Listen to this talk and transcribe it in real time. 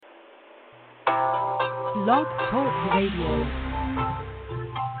Blog Talk Radio.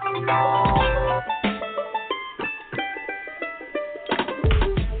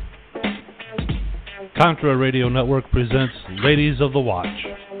 Contra Radio Network presents Ladies of the Watch.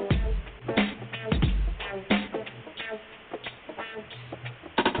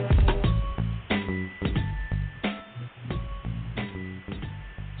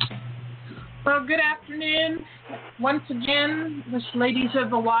 Well, good afternoon. Once again, this is Ladies of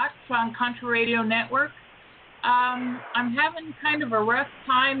the Watch on Contra Radio Network. I'm having kind of a rough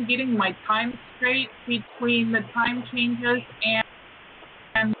time getting my time straight between the time changes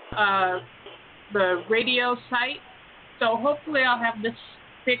and the radio site. So hopefully I'll have this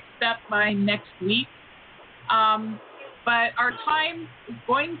fixed up by next week. But our time is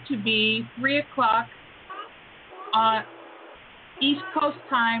going to be 3 o'clock on East Coast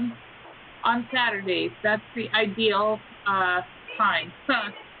time on Saturdays. That's the ideal time.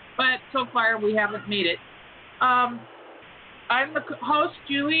 But so far we haven't made it. I'm the host,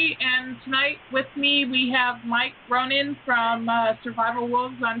 Julie, and tonight with me we have Mike Ronan from Survival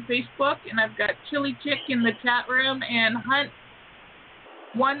Wolves on Facebook, and I've got Chili Chick in the chat room, and Hunt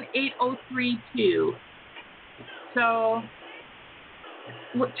 18032. So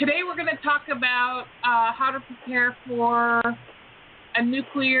today we're going to talk about how to prepare for a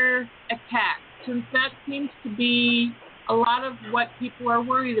nuclear attack, since that seems to be a lot of what people are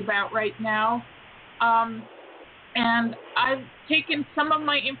worried about right now. And I've taken some of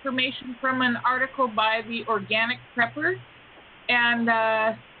my information from an article by the Organic Prepper, and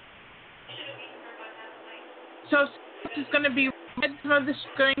so this is going to be read. Some of this is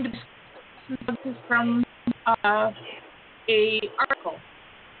going to be from a article.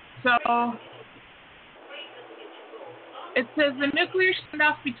 So it says the nuclear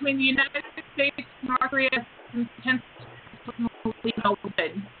standoff between the United States and North Korea is intensely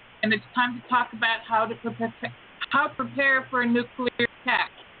melted, and it's time to talk about how to prepare for a nuclear attack.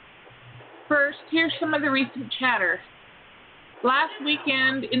 First, here's some of the recent chatter. Last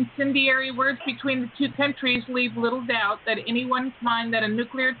weekend, incendiary words between the two countries leave little doubt that anyone's mind that a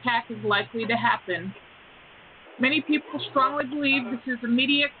nuclear attack is likely to happen. Many people strongly believe this is a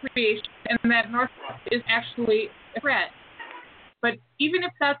media creation and that North Korea is actually a threat. But even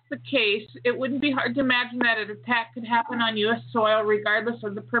if that's the case, it wouldn't be hard to imagine that an attack could happen on U.S. soil regardless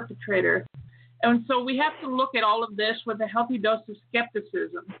of the perpetrator. And so we have to look at all of this with a healthy dose of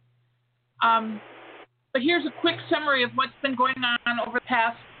skepticism. But here's a quick summary of what's been going on over the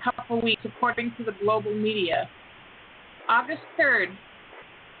past couple of weeks, according to the global media. August 3rd,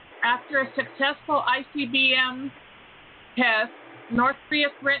 after a successful ICBM test, North Korea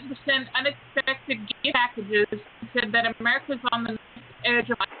threatened to send unexpected gift packages and said that America is on the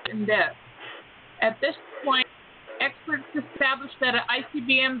edge of life and death. At this point, experts established that an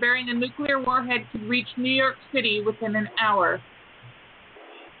ICBM bearing a nuclear warhead could reach New York City within an hour.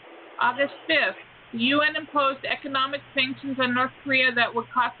 August 5th, the UN imposed economic sanctions on North Korea that would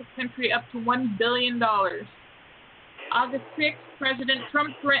cost the country up to $1 billion. August 6th, President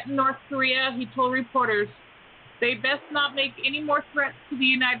Trump threatened North Korea. He told reporters, "They best not make any more threats to the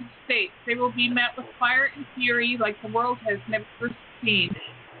United States. They will be met with fire and fury like the world has never seen."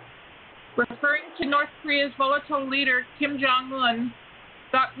 Referring to North Korea's volatile leader, Kim Jong-un,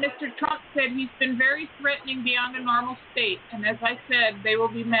 Mr. Trump said he's been very threatening beyond a normal state, and as I said, they will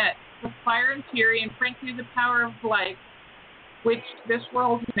be met with fire and fury and, frankly, the power of life, which this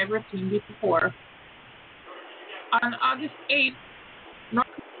world has never seen before. On August 8th, North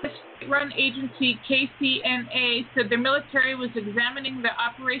Korea's state-run agency KCNA said the military was examining the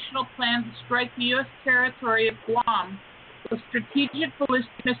operational plan to strike the U.S. territory of Guam with strategic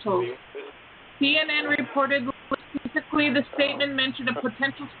ballistic missiles. CNN reported specifically the statement mentioned a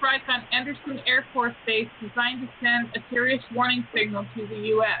potential strike on Anderson Air Force Base designed to send a serious warning signal to the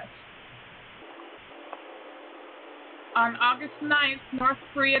U.S. On August 9th, North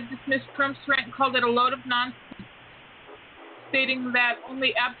Korea dismissed Trump's threat and called it a load of nonsense, stating that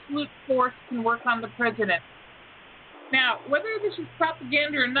only absolute force can work on the president. Now, whether this is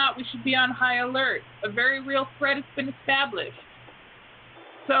propaganda or not, we should be on high alert. A very real threat has been established.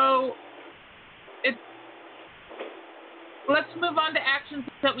 So, let's move on to actions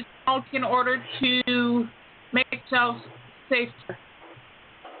that we can all take in order to make ourselves safer.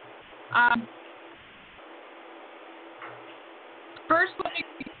 First, let me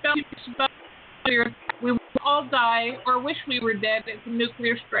tell you about nuclear. We will all die or wish we were dead if a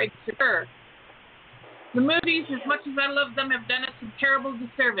nuclear strikes occur. The movies, as much as I love them, have done us a terrible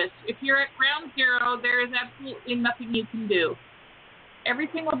disservice. If you're at ground zero, there is absolutely nothing you can do.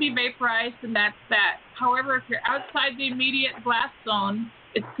 Everything will be vaporized, and that's that. However, if you're outside the immediate blast zone,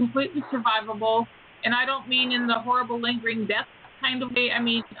 it's completely survivable, And I don't mean in the horrible lingering death kind of way. I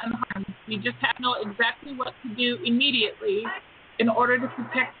mean unharmed. You just have to know exactly what to do immediately in order to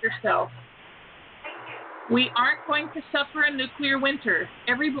protect yourself. We aren't going to suffer a nuclear winter.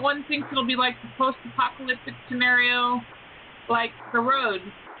 Everyone thinks it'll be like the post-apocalyptic scenario, like The Road.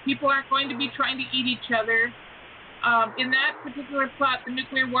 People aren't going to be trying to eat each other. In that particular plot, the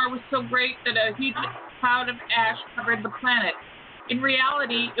nuclear war was so great that a huge cloud of ash covered the planet. In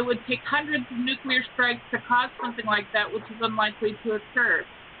reality, it would take hundreds of nuclear strikes to cause something like that, which is unlikely to occur.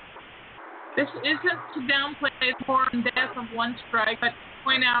 This isn't to downplay the horror and death of one strike, but to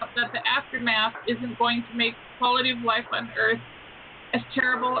point out that the aftermath isn't going to make the quality of life on Earth as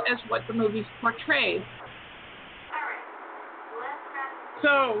terrible as what the movies portray.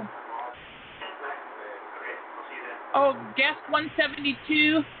 So, guest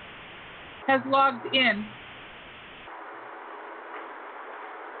 172 has logged in.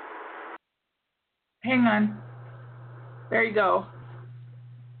 Hang on. There you go.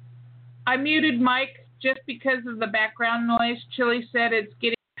 I muted Mike just because of the background noise. Chili said it's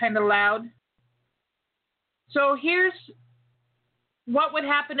getting kind of loud. So here's what would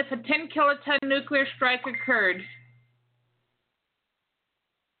happen if a 10-kiloton nuclear strike occurred.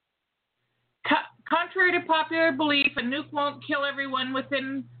 Contrary to popular belief, a nuke won't kill everyone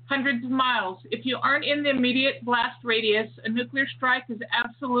within hundreds of miles. If you aren't in the immediate blast radius, a nuclear strike is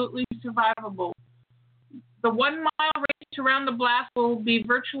absolutely survivable. The 1 mile radius around the blast will be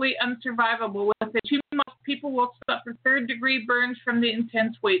virtually unsurvivable. Within 2 miles, people will suffer third-degree burns from the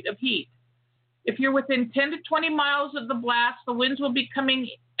intense weight of heat. If you're within 10 to 20 miles of the blast, the winds will be coming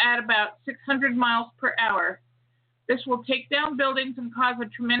at about 600 miles per hour. This will take down buildings and cause a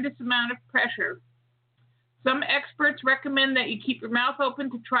tremendous amount of pressure. Some experts recommend that you keep your mouth open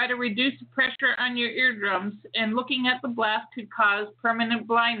to try to reduce the pressure on your eardrums, and looking at the blast could cause permanent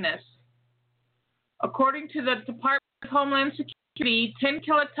blindness. According to the Department of Homeland Security, 10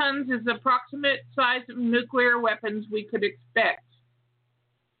 kilotons is the approximate size of nuclear weapons we could expect.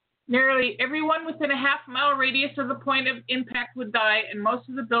 Nearly everyone within a half-mile radius of the point of impact would die, and most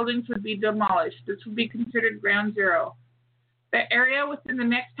of the buildings would be demolished. This would be considered ground zero. The area within the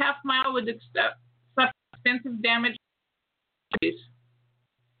next half-mile would suffer extensive damage.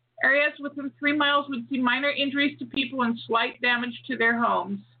 Areas within 3 miles would see minor injuries to people and slight damage to their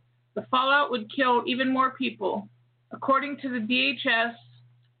homes. The fallout would kill even more people. According to the DHS,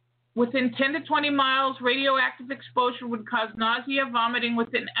 within 10 to 20 miles, radioactive exposure would cause nausea, vomiting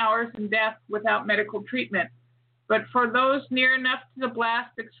within hours, and death without medical treatment. But for those near enough to the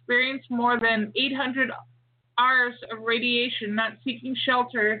blast, experience more than 800 hours of radiation, not seeking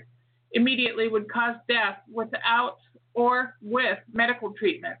shelter immediately would cause death without or with medical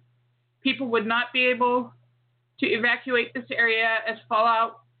treatment. People would not be able to evacuate this area as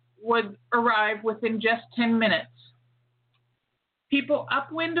fallout would arrive within just 10 minutes. People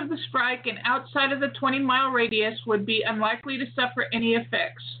upwind of the strike and outside of the 20-mile radius would be unlikely to suffer any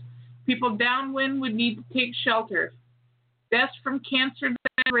effects. People downwind would need to take shelter. Deaths from cancer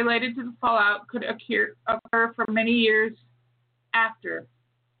related to the fallout could occur for many years after.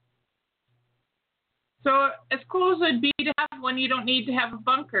 So as cool as it would be to have one, you don't need to have a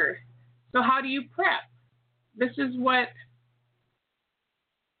bunker. So how do you prep? This is what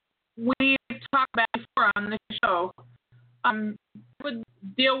we've talked about before on the show. I would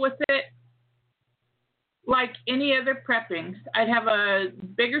deal with it like any other prepping. I'd have a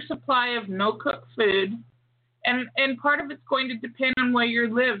bigger supply of no-cook food, and part of it's going to depend on where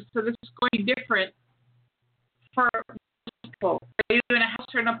you live. So this is going to be different for people. Are you in a house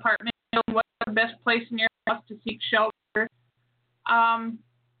or an apartment? What's the best place in your house to seek shelter? I'm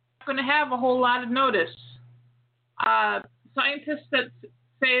not going to have a whole lot of notice. Scientists that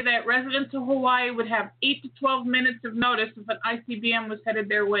say that residents of Hawaii would have 8 to 12 minutes of notice if an ICBM was headed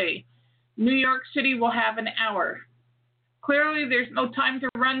their way. New York City will have an hour. Clearly, there's no time to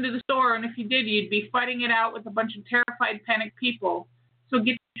run to the store, and if you did, you'd be fighting it out with a bunch of terrified, panicked people. So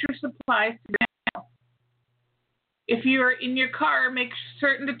get your supplies now. If you are in your car, make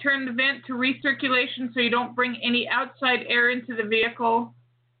certain to turn the vent to recirculation so you don't bring any outside air into the vehicle,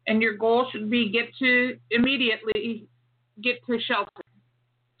 and your goal should be immediately get to shelter.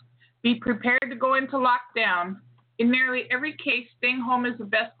 Be prepared to go into lockdown. In nearly every case, staying home is the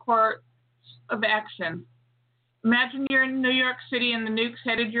best course of action. Imagine you're in New York City and the nuke's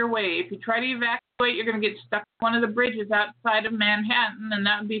headed your way. If you try to evacuate, you're going to get stuck on one of the bridges outside of Manhattan, and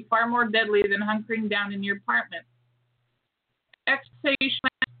that would be far more deadly than hunkering down in your apartment. Exercise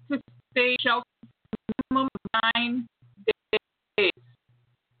to stay sheltered for a minimum of 9 days.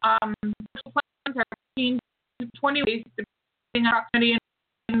 Plans are 15 to 20 days depending on proximity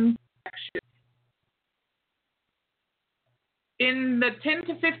and action. In the 10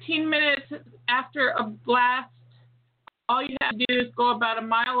 to 15 minutes after a blast, all you have to do is go about a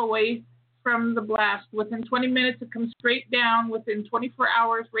mile away from the blast. Within 20 minutes, it comes straight down. Within 24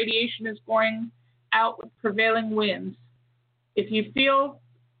 hours, radiation is going out with prevailing winds. If you feel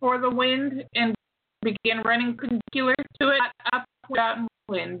for the wind and begin running perpendicular to it, up, out, and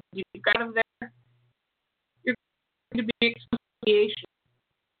wind, you got out of there, you're going to be exposed to radiation.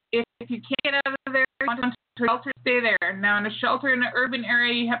 If you can't get out of there, you want to shelter, stay there. Now, in a shelter in an urban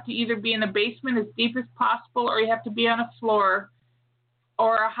area, you have to either be in a basement as deep as possible, or you have to be on a floor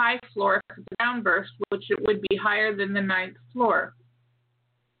or a high floor if it's a downburst, which it would be higher than the 9th floor.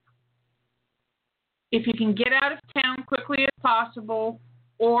 If you can get out of town quickly as possible,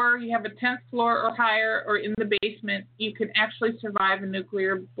 or you have a 10th floor or higher or in the basement, you can actually survive a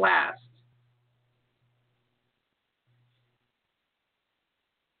nuclear blast.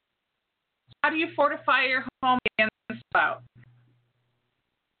 How do you fortify your home against fallout?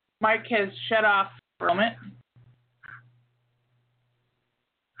 Mike has shut off for a moment.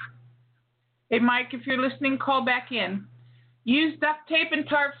 Hey, Mike, if you're listening, call back in. Use duct tape and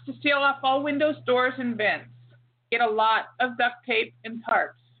tarps to seal off all windows, doors, and vents. Get a lot of duct tape and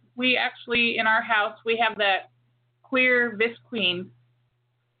tarps. We actually, in our house, we have that clear visqueen.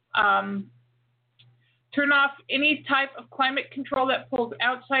 Turn off any type of climate control that pulls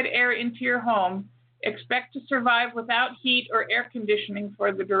outside air into your home. Expect to survive without heat or air conditioning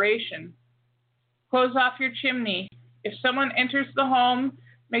for the duration. Close off your chimney. If someone enters the home,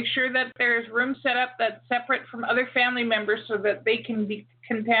 make sure that there is room set up that's separate from other family members so that they can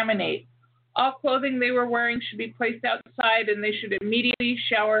decontaminate. All clothing they were wearing should be placed outside, and they should immediately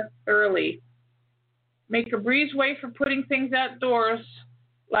shower thoroughly. Make a breezeway for putting things outdoors,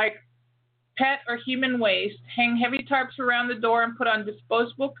 like pet or human waste. Hang heavy tarps around the door and put on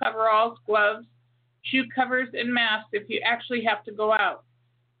disposable coveralls, gloves, shoe covers, and masks if you actually have to go out.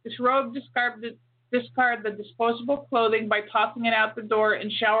 Discard the disposable clothing by tossing it out the door, and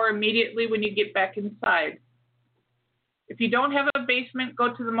shower immediately when you get back inside. If you don't have a basement,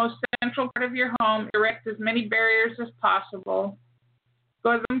 go to the most central part of your home, erect as many barriers as possible.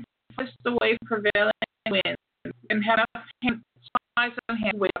 Go to them farthest away from prevailing winds, and have enough supplies on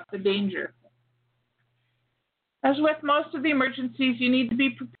hand to wait up the danger. As with most of the emergencies, you need to be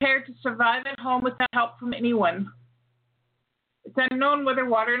prepared to survive at home without help from anyone. It's unknown whether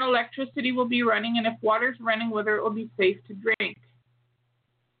water and electricity will be running, and if water is running, whether it will be safe to drink.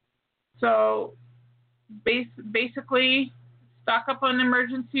 So basically, stock up on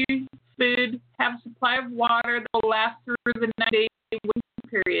emergency food, have a supply of water that will last through the 9-day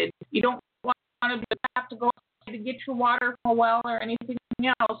winter period. You don't want to have to go to get your water from a well or anything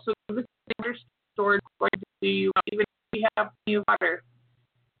else, so this water storage is going to do you even if you have plenty of water.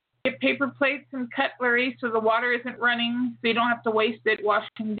 Get paper plates and cutlery so the water isn't running, so you don't have to waste it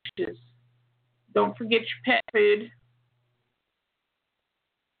washing dishes. Don't forget your pet food.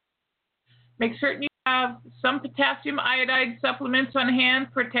 Make certain you have some potassium iodide supplements on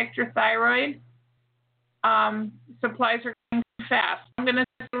hand. Protect your thyroid. Supplies are going fast. I'm going to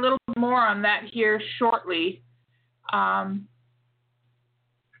say a little bit more on that here shortly.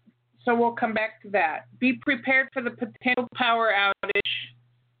 So we'll come back to that. Be prepared for the potential power outage.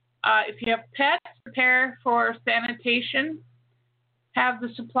 If you have pets, prepare for sanitation. Have the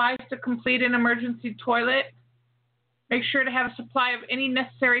supplies to complete an emergency toilet. Make sure to have a supply of any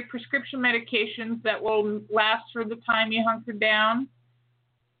necessary prescription medications that will last through the time you hunker down.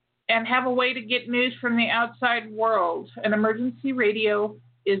 And have a way to get news from the outside world. An emergency radio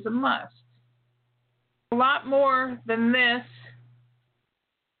is a must. A lot more than this,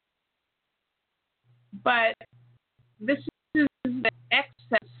 but this is the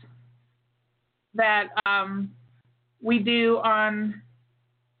excess that we do on.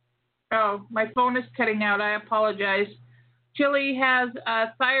 Oh, my phone is cutting out. I apologize. Chili has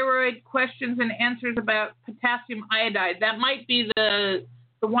thyroid questions and answers about potassium iodide. That might be the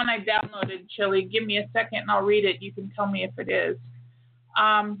one I downloaded, Chili. Give me a second and I'll read it. You can tell me if it is.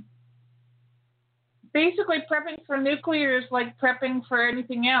 Basically, prepping for nuclear is like prepping for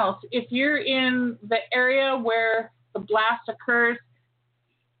anything else. If you're in the area where the blast occurs,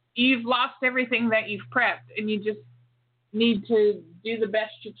 you've lost everything that you've prepped, and you just need to do the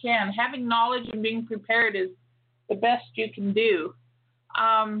best you can. Having knowledge and being prepared is the best you can do.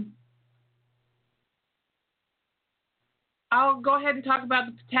 I'll go ahead and talk about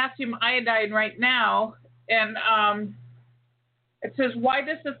the potassium iodide right now. And it says, why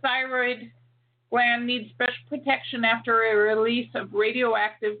does the thyroid gland need special protection after a release of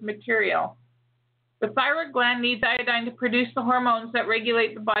radioactive material? The thyroid gland needs iodine to produce the hormones that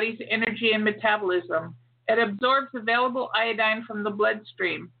regulate the body's energy and metabolism. It absorbs available iodine from the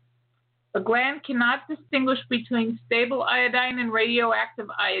bloodstream. The gland cannot distinguish between stable iodine and radioactive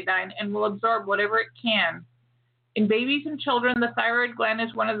iodine and will absorb whatever it can. In babies and children, the thyroid gland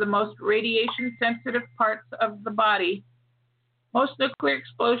is one of the most radiation-sensitive parts of the body. Most nuclear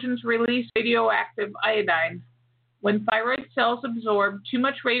explosions release radioactive iodine. When thyroid cells absorb too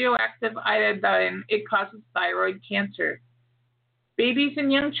much radioactive iodine, it causes thyroid cancer. Babies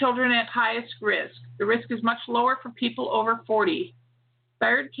and young children at highest risk. The risk is much lower for people over 40.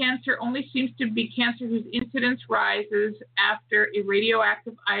 Thyroid cancer only seems to be cancer whose incidence rises after a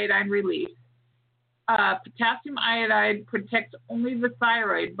radioactive iodine release. Potassium iodide protects only the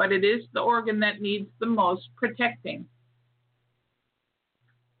thyroid, but it is the organ that needs the most protecting.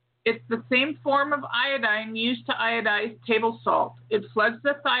 It's the same form of iodine used to iodize table salt. It floods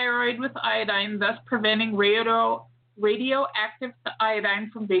the thyroid with iodine, thus preventing radioactive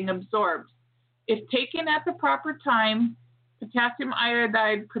iodine from being absorbed. If taken at the proper time, potassium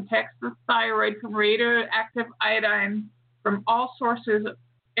iodide protects the thyroid from radioactive iodine from all sources: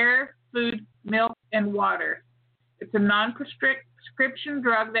 air, food, milk, and water. It's a non-prescription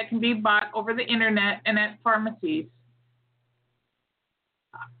drug that can be bought over the internet and at pharmacies.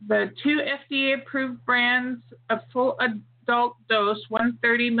 The 2 FDA-approved brands of full adult dose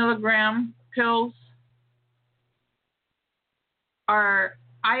 130 milligram pills are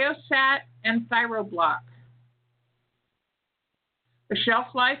Iosat and Thyroblock. The shelf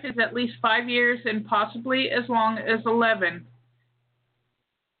life is at least 5 years and possibly as long as 11.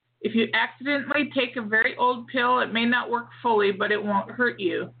 If you accidentally take a very old pill, it may not work fully, but it won't hurt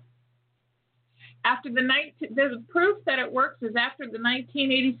you. The proof that it works is after the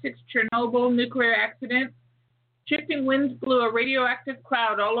 1986 Chernobyl nuclear accident. Shifting winds blew a radioactive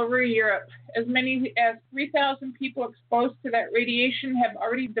cloud all over Europe. As many as 3,000 people exposed to that radiation have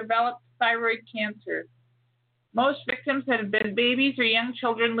already developed thyroid cancer. Most victims had been babies or young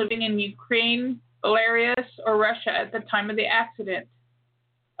children living in Ukraine, Belarus, or Russia at the time of the accident.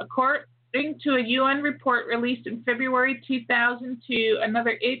 According to a UN report released in February 2002,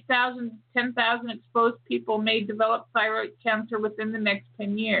 another 8,000 to 10,000 exposed people may develop thyroid cancer within the next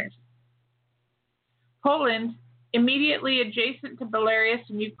 10 years. Poland, immediately adjacent to Belarus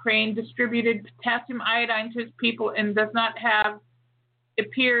and Ukraine, distributed potassium iodine to its people and does not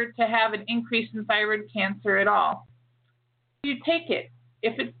appear to have an increase in thyroid cancer at all. You take it.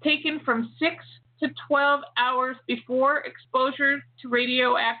 If it's taken from 6 to 12 hours before exposure to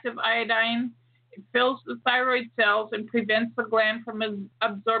radioactive iodine, it fills the thyroid cells and prevents the gland from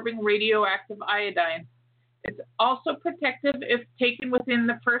absorbing radioactive iodine. It's also protective if taken within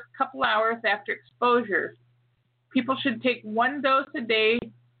the first couple hours after exposure. People should take 1 dose a day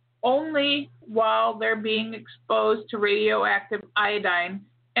only while they're being exposed to radioactive iodine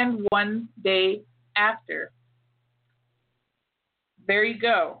and 1 day after. There you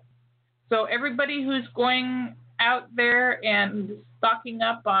go. So everybody who's going out there and stocking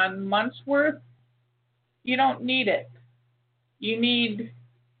up on months worth, you don't need it. You need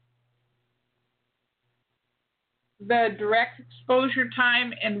the direct exposure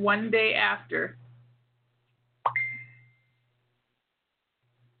time and 1 day after.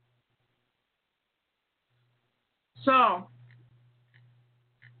 So,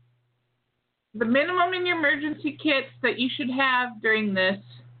 the minimum in your emergency kits that you should have during this,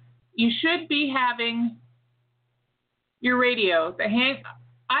 you should be having your radio.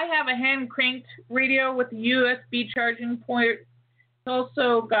 I have a hand-cranked radio with a USB charging port. It's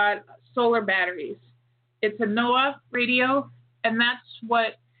also got solar batteries. It's a NOAA radio, and that's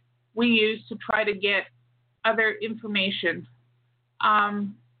what we use to try to get other information. Now,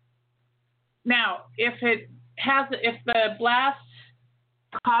 if the blast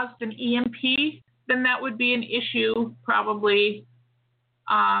caused an EMP, then that would be an issue probably.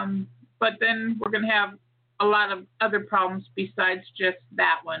 But then we're going to have a lot of other problems besides just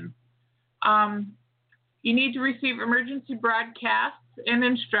that one. You need to receive emergency broadcasts and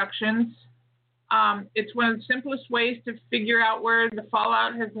instructions. It's one of the simplest ways to figure out where the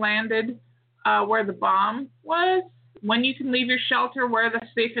fallout has landed, where the bomb was, when you can leave your shelter, where the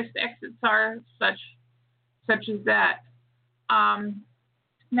safest exits are, such as that.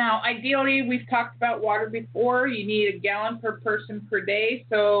 Now, ideally, we've talked about water before. You need 1 gallon per person per day.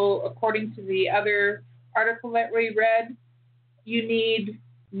 So according to the other article that we read, you need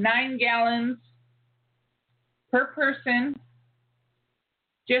 9 gallons per person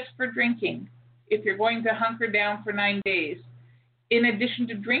just for drinking if you're going to hunker down for 9 days. In addition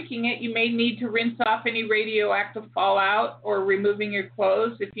to drinking it, you may need to rinse off any radioactive fallout or removing your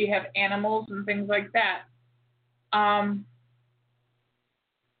clothes if you have animals and things like that.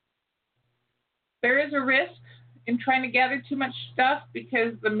 there is a risk in trying to gather too much stuff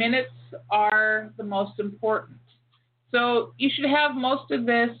because the minutes are the most important. So you should have most of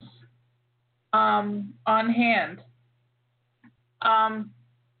this on hand.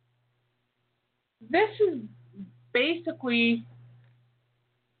 This is basically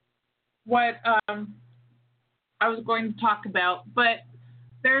what I was going to talk about, but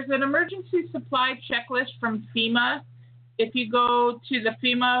there's an emergency supply checklist from FEMA. If you go to the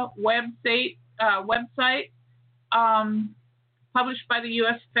FEMA website, published by the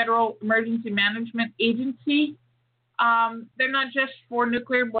U.S. Federal Emergency Management Agency, they're not just for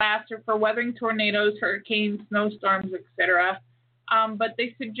nuclear blasts or for weathering tornadoes, hurricanes, snowstorms, etc., but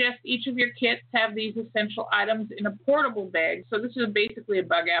they suggest each of your kits have these essential items in a portable bag. So this is basically a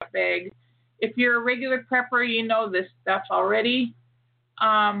bug-out bag. If you're a regular prepper, you know this stuff already.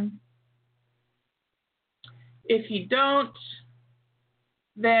 If you don't,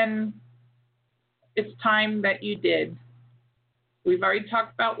 then it's time that you did. We've already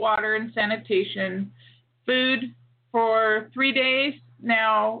talked about water and sanitation. Food for 3 days.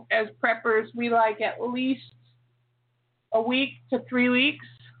 Now, as preppers, we like at least a week to 3 weeks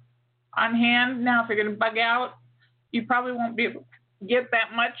on hand. Now, if you're going to bug out, you probably won't be able to get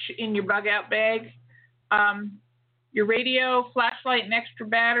that much in your bug out bag. Your radio, flashlight, and extra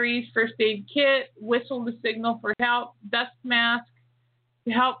batteries, first aid kit, whistle to signal for help, dust mask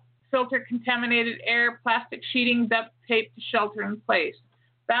to help filter contaminated air, plastic sheeting, duct tape to shelter in place.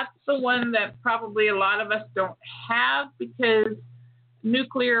 That's the one that probably a lot of us don't have because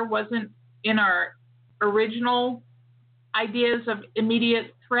nuclear wasn't in our original ideas of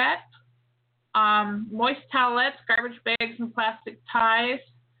immediate threat. Moist towelettes, garbage bags, and plastic ties.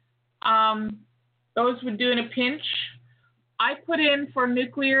 Those would do in a pinch. I put in for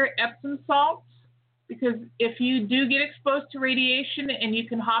nuclear Epsom salts because if you do get exposed to radiation and you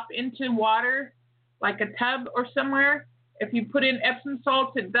can hop into water like a tub or somewhere, if you put in Epsom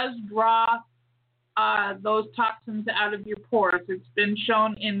salts, it does draw those toxins out of your pores. It's been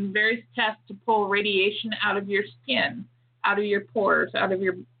shown in various tests to pull radiation out of your skin, out of your pores, out of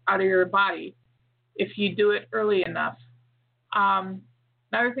your body, if you do it early enough.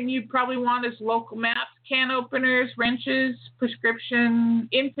 Another thing you probably want is local maps, can openers, wrenches, prescription,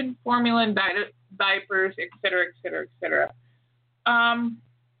 infant formula and diapers, etc., etc., etc.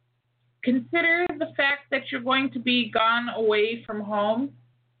 Consider the fact that you're going to be gone away from home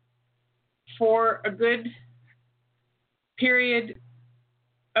for a good period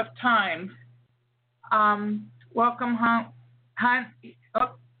of time. Welcome home.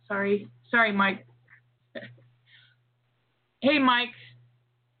 Oh, sorry, Mike. Hey, Mike.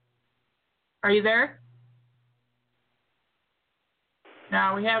 Are you there?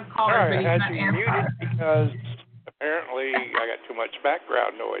 No, we have callers, Sorry, but he's I had not you muted answering. because apparently I got too much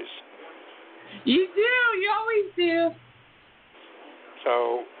background noise. You do. You always do.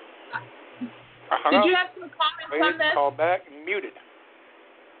 So I hung Did up, you have some comments on waited, this? called back, and muted. He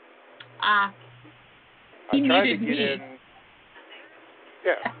I tried muted to get me. in.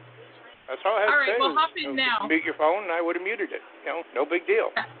 Yeah. That's all I had All to right, say. well, was, hop in now. Mute your phone, and I would have muted it. No big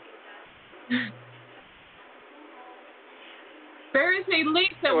deal. There is a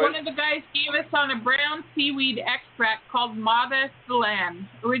link that one of the guys gave us on a brown seaweed extract called Mata Salan,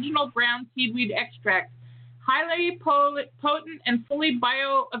 original brown seaweed extract. Highly potent and fully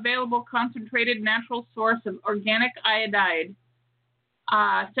bioavailable concentrated natural source of organic iodide.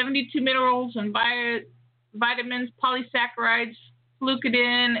 72 minerals and vitamins, polysaccharides,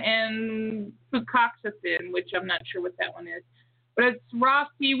 flucidin, and fucoxanthin, which I'm not sure what that one is. But it's raw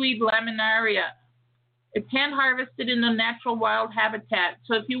seaweed laminaria. It's hand harvested in the natural wild habitat.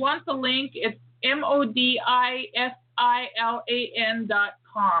 So if you want the link, it's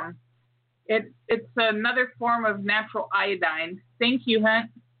modifilan.com. It's another form of natural iodine. Thank you, Hunt.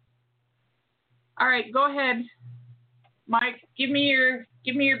 All right, go ahead, Mike. Give me your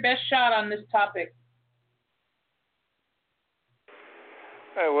best shot on this topic.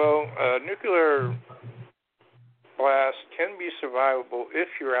 Nuclear blast can be survivable if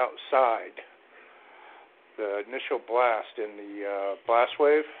you're outside. The initial blast in the blast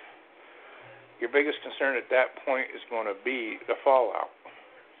wave, your biggest concern at that point is going to be the fallout.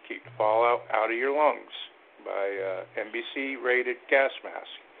 Keep the fallout out of your lungs by NBC-rated gas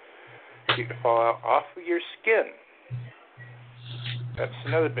mask. Keep the fallout off of your skin. That's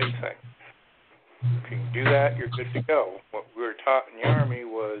another big thing. If you can do that, you're good to go. What we were taught in the Army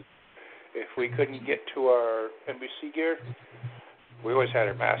was if we couldn't get to our NBC gear, we always had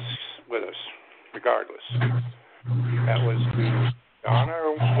our masks with us, regardless. That was to don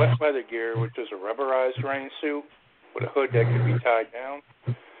our wet weather gear, which is a rubberized rain suit with a hood that could be tied down.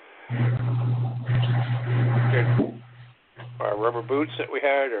 rubber boots that we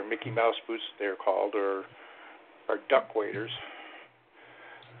had, or Mickey Mouse boots they're called, or duck waders,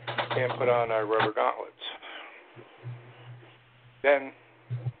 and put on our rubber gauntlets. Then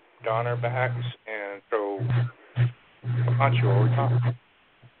don our backs and throw a poncho over top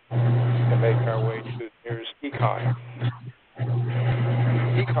and make our way to the nearest econ.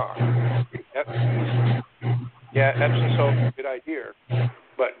 Epsom salt is a good idea,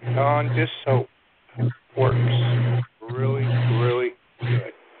 but Dawn dish soap works really, really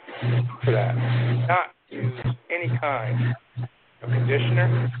good for that. Not use any kind of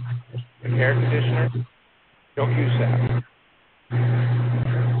conditioner, an air conditioner. Don't use that.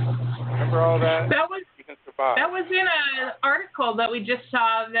 Remember all that? You can survive. That was in an article that we just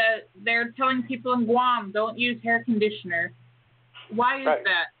saw that they're telling people in Guam don't use hair conditioner. Why is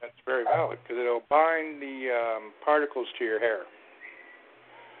that? That's very valid because it'll bind the particles to your hair.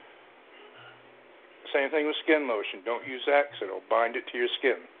 Same thing with skin lotion. Don't use that because it'll bind it to your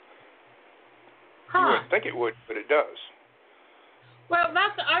skin. You wouldn't think it would, but it does. Well,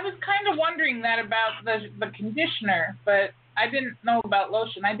 I was kind of wondering that about the conditioner, but I didn't know about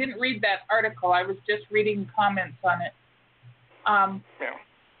lotion. I didn't read that article. I was just reading comments on it. Yeah.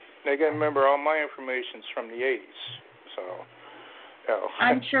 Now, again, remember, all my information's from the 80s, so...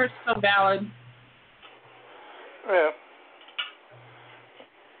 I'm sure it's still valid. Yeah.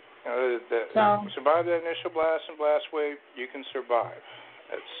 Survive that initial blast and blast wave, you can survive.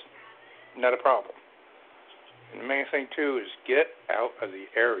 That's not a problem. And the main thing, too, is get out of the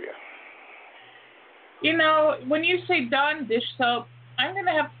area. You know, when you say Dawn dish soap, I'm going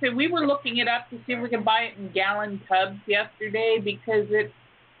to have to say we were looking it up to see if we could buy it in gallon tubs yesterday because it's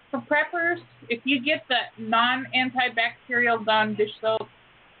for preppers. If you get the non-antibacterial Dawn dish soap,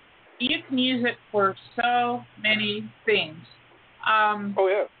 you can use it for so many things.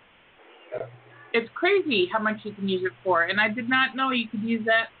 It's crazy how much you can use it for, and I did not know you could use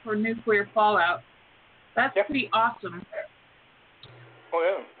that for nuclear fallout. That's pretty awesome. Oh,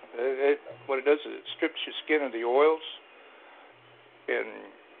 yeah. What it does is it strips your skin of the oils, and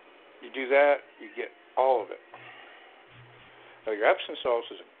you do that, you get all of it. Now, your Epsom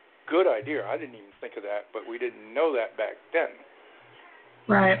salts is a good idea. I didn't even think of that, but we didn't know that back then.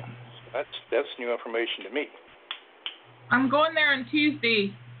 Right. So that's new information to me. I'm going there on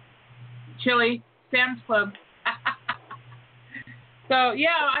Tuesday. Chili, Sam's Club. So, yeah,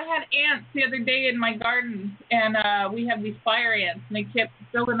 I had ants the other day in my garden, and we have these fire ants, and they kept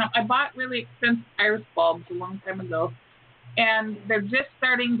building up. I bought really expensive iris bulbs a long time ago, and they're just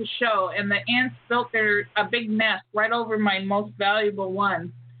starting to show, and the ants built a big nest right over my most valuable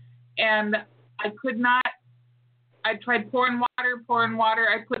one, and I could not. I tried pouring water.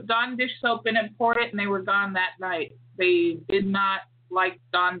 I put Dawn dish soap in it, poured it, and they were gone that night. They did not like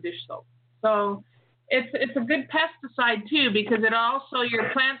Dawn dish soap. So it's a good pesticide, too, because it also,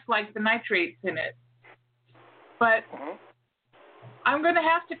 your plants like the nitrates in it. But I'm going to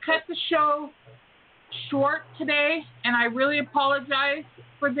have to cut the show short today, and I really apologize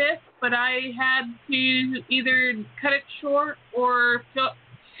for this, but I had to either cut it short or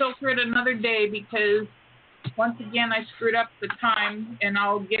filter it another day because, once again, I screwed up the time, and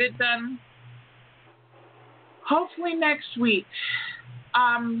I'll get it done hopefully next week.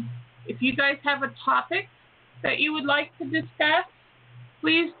 If you guys have a topic that you would like to discuss,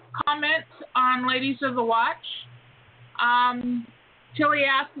 please comment on Ladies of the Watch. Chili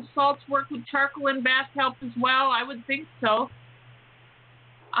asked if salts work with charcoal and bath help as well. I would think so.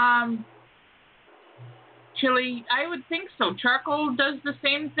 Chili, I would think so. Charcoal does the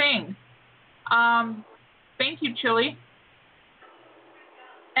same thing. Thank you, Chili.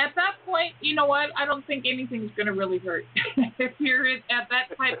 At that point, you know what? I don't think anything's going to really hurt. If you're at that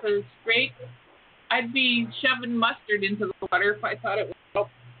type of scrape, I'd be shoving mustard into the water if I thought it would help.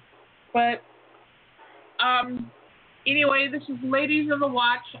 But anyway, this is Ladies of the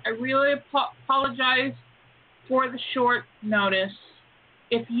Watch. I really apologize for the short notice.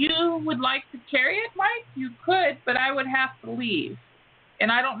 If you would like to carry it, Mike, you could, but I would have to leave.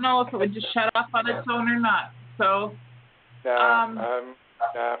 And I don't know if it would just shut off on its own or not. So, No.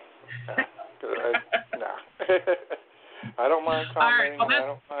 I don't mind commenting. Right, I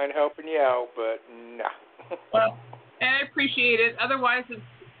don't mind helping you out, but no. Well, and I appreciate it. Otherwise, it's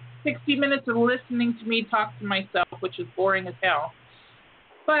 60 minutes of listening to me talk to myself, which is boring as hell.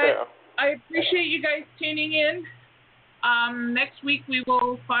 But I appreciate you guys tuning in. Next week, we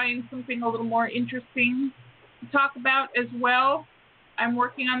will find something a little more interesting to talk about as well. I'm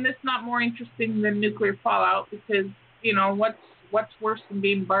working on this, not more interesting than nuclear fallout, because, you know, what's worse than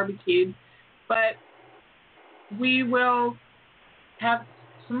being barbecued. But we will have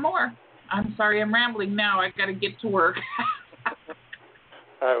some more. I'm sorry, I'm rambling now. I got to get to work.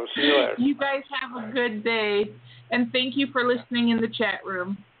 I will see you later. You guys have a good day, and thank you for listening in the chat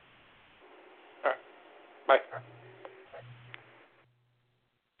room. All right. Bye.